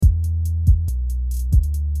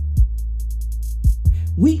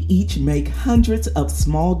We each make hundreds of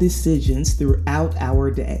small decisions throughout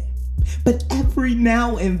our day. But every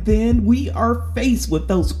now and then we are faced with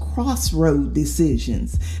those crossroad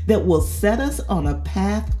decisions that will set us on a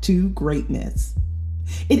path to greatness.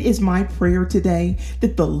 It is my prayer today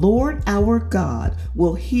that the Lord our God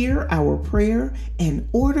will hear our prayer and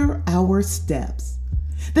order our steps.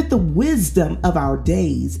 That the wisdom of our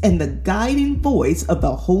days and the guiding voice of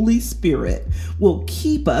the Holy Spirit will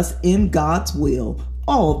keep us in God's will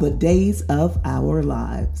all the days of our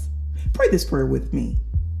lives. Pray this prayer with me.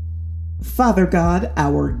 Father God,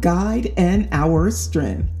 our guide and our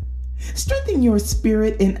strength, strengthen your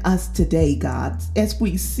spirit in us today, God, as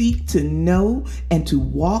we seek to know and to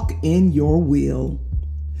walk in your will.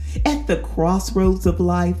 At the crossroads of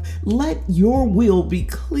life, let your will be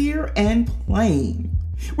clear and plain.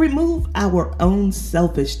 Remove our own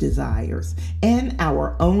selfish desires and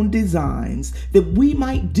our own designs that we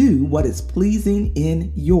might do what is pleasing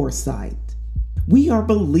in your sight. We are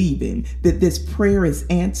believing that this prayer is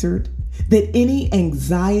answered, that any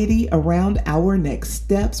anxiety around our next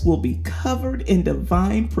steps will be covered in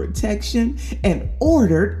divine protection and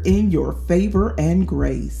ordered in your favor and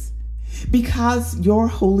grace. Because your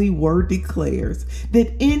holy word declares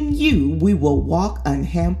that in you we will walk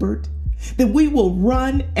unhampered, that we will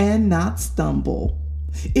run and not stumble.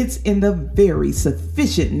 It's in the very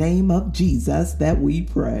sufficient name of Jesus that we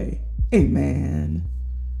pray. Amen.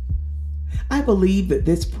 I believe that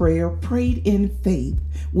this prayer, prayed in faith,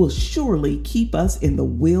 will surely keep us in the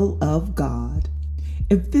will of God.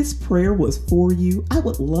 If this prayer was for you, I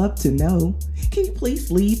would love to know. Can you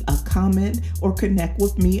please leave a comment or connect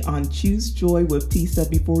with me on Choose Joy with Tisa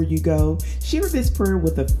before you go? Share this prayer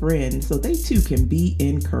with a friend so they too can be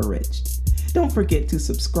encouraged. Don't forget to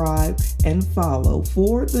subscribe and follow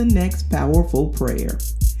for the next powerful prayer.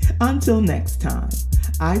 Until next time,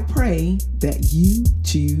 I pray that you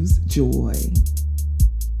choose joy.